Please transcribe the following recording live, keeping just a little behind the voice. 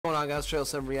going on, guys? Trail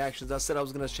 7 Reactions. I said I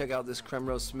was going to check out this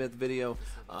CremRo Smith video.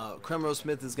 CremRo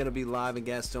Smith is going to be live in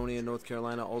Gastonia, North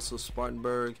Carolina, also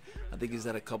Spartanburg. I think he's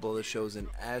at a couple other shows in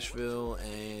Asheville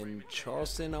and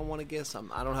Charleston, I want to guess.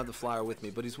 I don't have the flyer with me,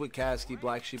 but he's with Caskey,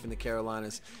 Black Sheep in the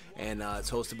Carolinas, and it's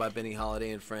hosted by Benny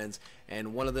Holiday and friends.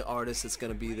 And one of the artists that's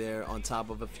going to be there, on top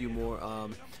of a few more,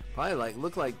 probably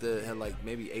looked like they had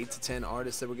maybe 8 to 10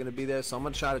 artists that were going to be there. So I'm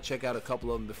going to try to check out a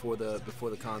couple of them before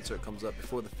the concert comes up,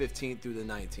 before the 15th through the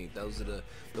 19th. Those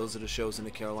are the shows in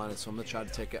the Carolinas. So I'm going to try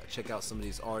to check out some of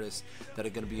these artists that are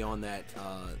going to be on that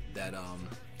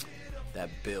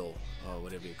bill, or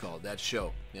whatever you call it, that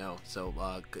show, you know. So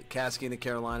Caskey in the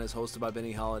Carolinas, hosted by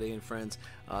Benny Holiday and friends.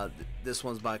 This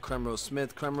one's by CremRo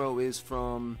Smith. CremRo is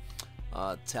from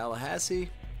Tallahassee,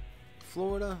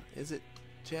 Florida. Is it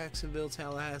Jacksonville,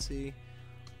 Tallahassee,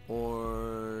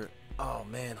 or oh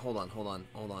man, hold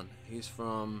on. He's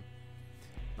from,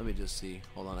 let me just see.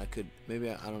 Hold on, I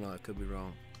don't know, I could be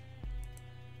wrong.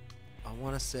 I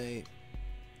want to say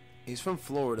he's from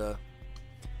Florida.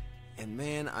 And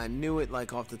man, I knew it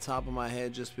like off the top of my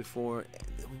head just before.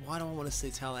 Why do I want to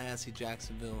say Tallahassee,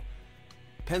 Jacksonville,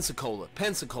 Pensacola?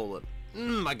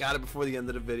 I got it before the end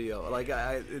of the video.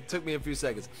 It took me a few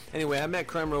seconds. Anyway, I met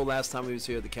CremRo last time he was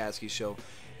here at the Caskey show.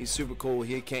 He's super cool.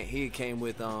 He came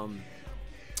with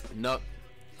Nuck.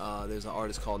 There's an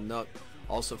artist called Nuck,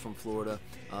 also from Florida.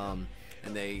 And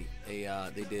they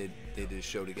did a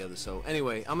show together. So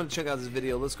anyway, I'm gonna check out this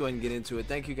video. Let's go ahead and get into it.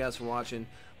 Thank you guys for watching.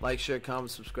 Like, share,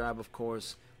 comment, subscribe, of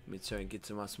course. Let me get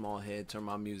to my small head, turn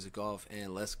my music off,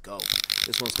 and let's go.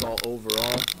 This one's called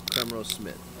Overall. CremRo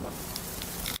Smith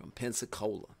from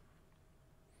Pensacola.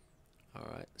 All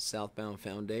right, Southbound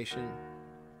Foundation.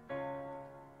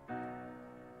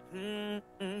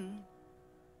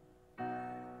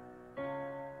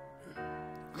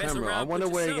 CremRo, I wonder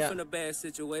where you got. In a bad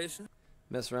situation.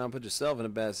 Mess around, put yourself in a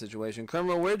bad situation.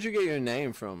 CremRo, where'd you get your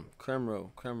name from?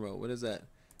 CremRo, what is that?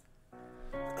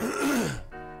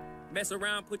 Mess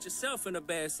around, put yourself in a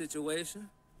bad situation.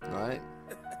 Right.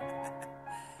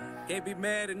 Can't be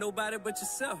mad at nobody but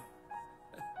yourself.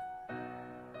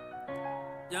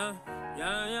 Yeah.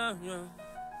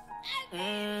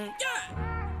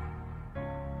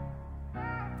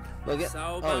 Look at,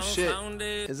 oh shit,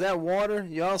 is that water?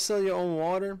 Y'all sell your own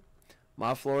water?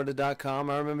 MyFlorida.com.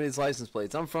 I remember these license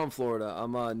plates. I'm from Florida.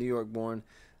 I'm New York born,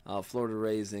 Florida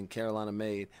raised, and Carolina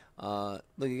made.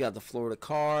 Look, you got the Florida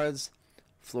cards.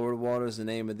 Florida Water is the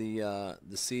name of the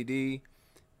CD.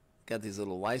 Got these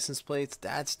little license plates.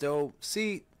 That's dope.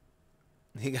 See,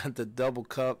 he got the double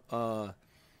cup. What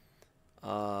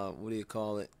do you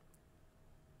call it?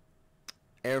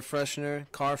 Air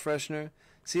freshener, car freshener.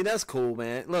 See, that's cool,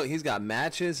 man. Look, he's got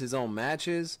matches, his own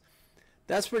matches.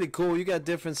 That's pretty cool. You got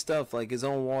different stuff, like his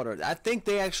own water. I think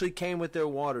they actually came with their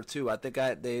water too. I think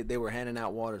they were handing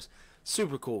out waters.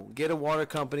 Super cool. Get a water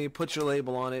company, put your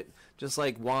label on it, just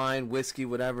like wine, whiskey,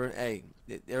 whatever. Hey,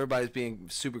 everybody's being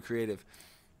super creative.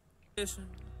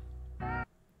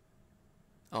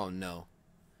 Oh no.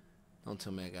 Don't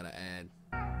tell me I got to add.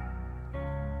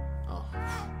 Oh,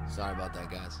 sorry about that,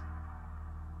 guys.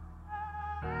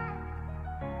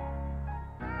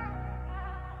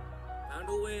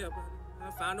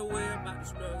 I found a way about the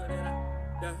struggle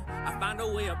I found a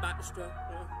way about the struggle.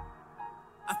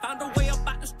 I found a way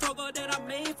about the struggle that I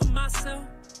made for myself.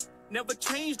 Never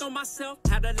changed on myself.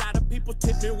 Had a lot of people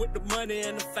tip me with the money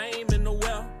and the fame and the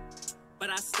wealth, but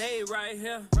I stayed right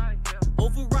here.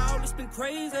 Overall, it's been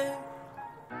crazy.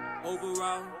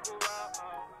 Overall,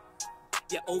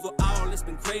 yeah, overall, it's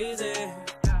been crazy.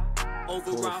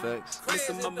 Overall,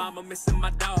 missing my mama, missing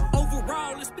my dog.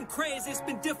 Overall, it's been crazy, it's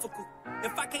been difficult.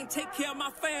 If I can't take care of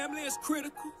my family, it's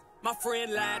critical. My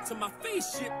friend lied to my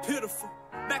face, shit pitiful.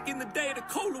 Back in the day, the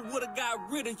cola would've got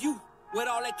rid of you. With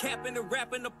all that capping and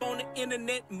rapping up on the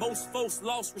internet, most folks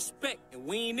lost respect, and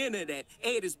we ain't into that.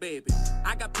 80s, baby.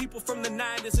 I got people from the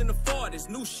 90s and the 40s.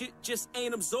 New shit just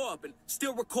ain't absorbing.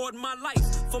 Still recording my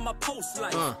life for my post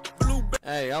life.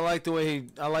 Hey, I like the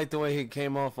way he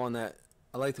came off on that.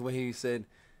 I like the way he said,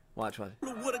 watch.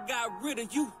 Would've got rid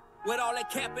of you. With all that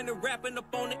capping and rapping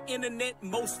up on the internet,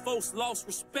 most folks lost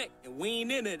respect, and we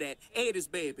ain't into that. 80s,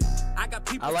 baby. I got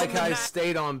people. I like how he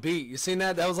stayed on beat. You seen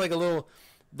that? That was like a little.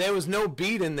 There was no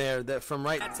beat in there that from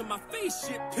right to my face,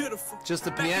 shit pitiful. Just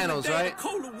the pianos, right? The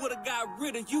cola would've got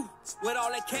rid of you. With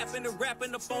all that capping and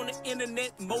rapping up on the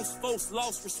internet, most folks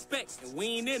lost respect, and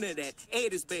we ain't into that.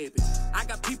 80s, baby. I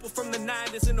got people from the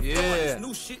 90s and the 40s.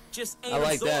 New shit just ain't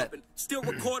absorbing. Still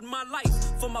recording my life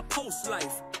for my post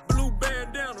life. Blue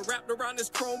bandana wrapped around this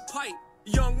chrome pipe.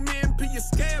 Young men, pay your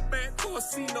scab band for a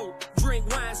casino. Drink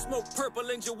wine, smoke purple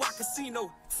in Jawai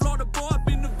Casino. Florida boy,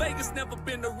 been the Vegas never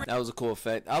been the That was a cool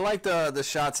effect. I like the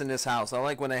shots in this house. I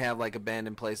like when they have like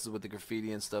abandoned places with the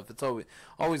graffiti and stuff. It's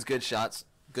always good shots.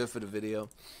 Good for the video.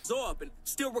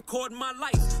 Still recording my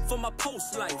life for my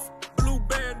post life. Blue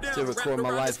bandana. Still recording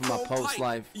my life for my post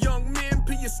life. Young men,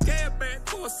 put your scab bag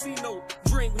for a casino.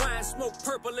 Drink wine, smoke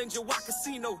purple in your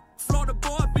casino. Florida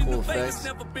boy, been to Vegas,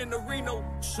 never been to Reno.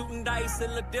 Shooting dice,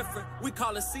 it look different. We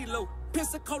call it CeeLo.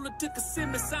 Pensacola took a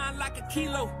semi, sign like a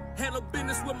kilo. Handle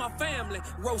business with my family,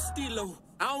 roastilo.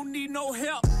 I don't need no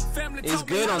help. Family. He's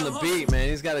good on the beat, man.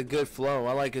 He's got a good flow.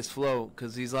 I like his flow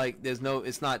because he's like, it's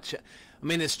not. I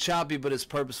mean, it's choppy, but it's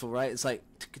purposeful, right? It's like.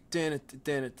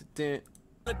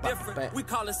 Different. We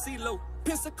call it CeeLo.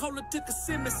 Pensacola took a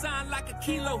semi, sign like a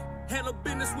kilo. Handle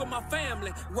business with my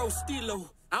family,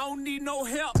 roastilo. I don't need no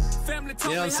help. Family. You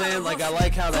know what I'm saying? Like, I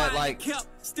like how that like.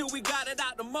 Still we got it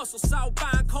out the muscle.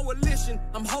 Southbound coalition.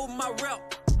 I'm holding my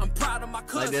rep. I'm proud of my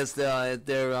cousin. Like this,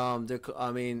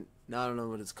 I mean, I don't know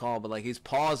what it's called, but like he's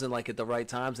pausing like at the right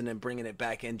times and then bringing it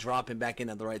back in, dropping back in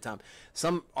at the right time.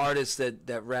 Some artists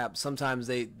that rap, sometimes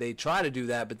they try to do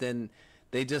that, but then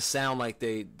they just sound like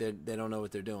they don't know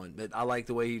what they're doing. But I like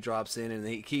the way he drops in and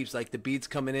he keeps like the beats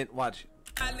coming in. Watch.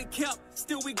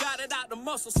 Still we got it out the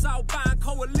muscle. Southbound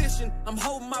coalition. I'm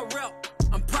holding my rep.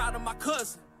 I'm proud of my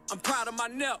cousin. I'm proud of my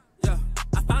nep. Yeah.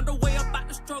 I found a way about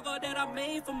the struggle that I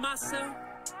made for myself.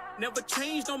 Never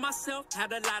changed on myself.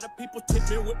 Had a lot of people tip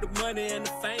me with the money and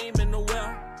the fame and the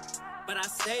wealth. But I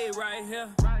stayed right here.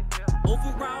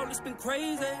 Overall, it's been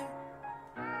crazy.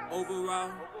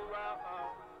 Overall.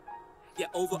 Yeah,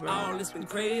 overall, it's been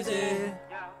crazy.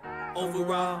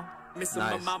 Overall. Missing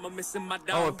my mama, missing my dog.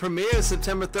 Oh, it premiered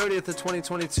September 30th of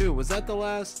 2022. Was that the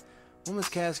last? When was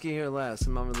Caskey here last?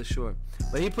 I'm not really sure.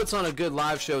 But he puts on a good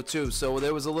live show too. So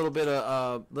there was a little bit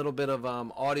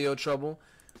of audio trouble,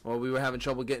 or we were having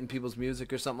trouble getting people's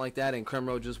music or something like that. And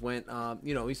CremRo just went,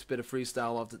 you know, he spit a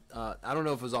freestyle off the. I don't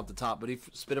know if it was off the top, but he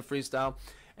spit a freestyle,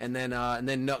 and then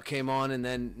Nuck came on, and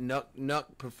then Nuck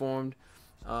performed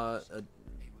a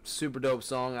super dope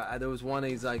song. There was one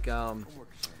he's like.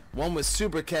 One was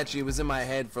super catchy. It was in my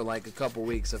head for like a couple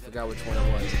weeks. I forgot which one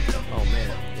it was. Oh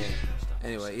man. Yeah.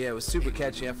 Anyway, yeah, it was super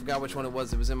catchy. I forgot which one it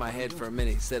was. It was in my head for a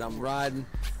minute. He said, "I'm riding."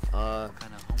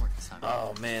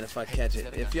 Oh man, if I catch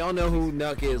it. If y'all know who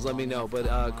Nuck is, let me know. But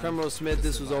CremRo Smith,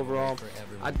 this was overall.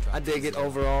 I dig it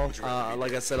overall.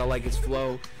 Like I said, I like his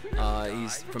flow.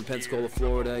 He's from Pensacola,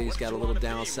 Florida. He's got a little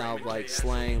down south like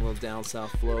slang, a little down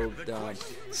south flow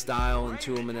style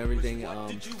into him and everything.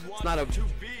 It's not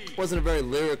wasn't a very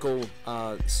lyrical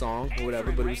song or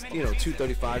whatever, but it was, you know,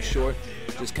 2:35 short,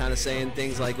 just kind of saying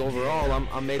things like overall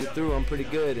I made it through, I'm pretty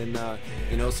good, and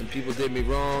you know, some people did me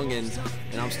wrong, and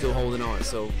I'm still holding on.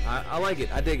 So I like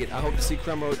it, I dig it. I hope to see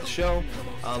CremRo at the show.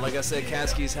 Like I said,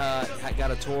 Caskey's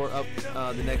got a tour up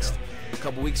the next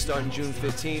couple weeks starting June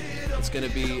 15th. It's going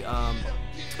to be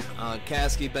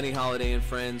Caskey, Benny Holiday and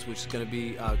Friends, which is going to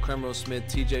be CremRo Smith,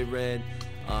 TJ Red,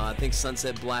 I think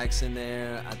Sunset Black's in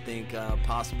there. I think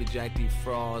possibly Jack D.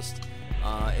 Frost.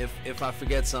 If I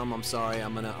forget some, I'm sorry.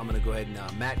 I'm gonna go ahead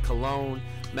and Matt Cologne.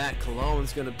 Matt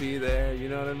Cologne's gonna be there. You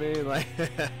know what I mean? Like,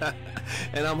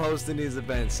 and I'm hosting these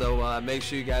events, so make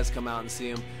sure you guys come out and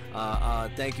see them.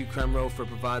 Thank you, CremRo, for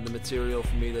providing the material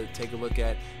for me to take a look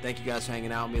at. Thank you guys for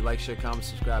hanging out with me. Like, share, comment,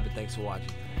 subscribe, and thanks for watching.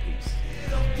 Peace.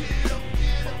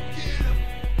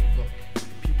 Look,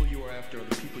 the people you are after are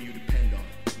the people you depend on.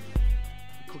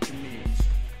 We cook your meals,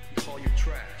 we haul your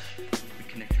trash, we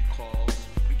connect your calls,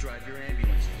 we drive your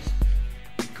ambulances,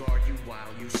 we guard you while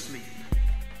you sleep.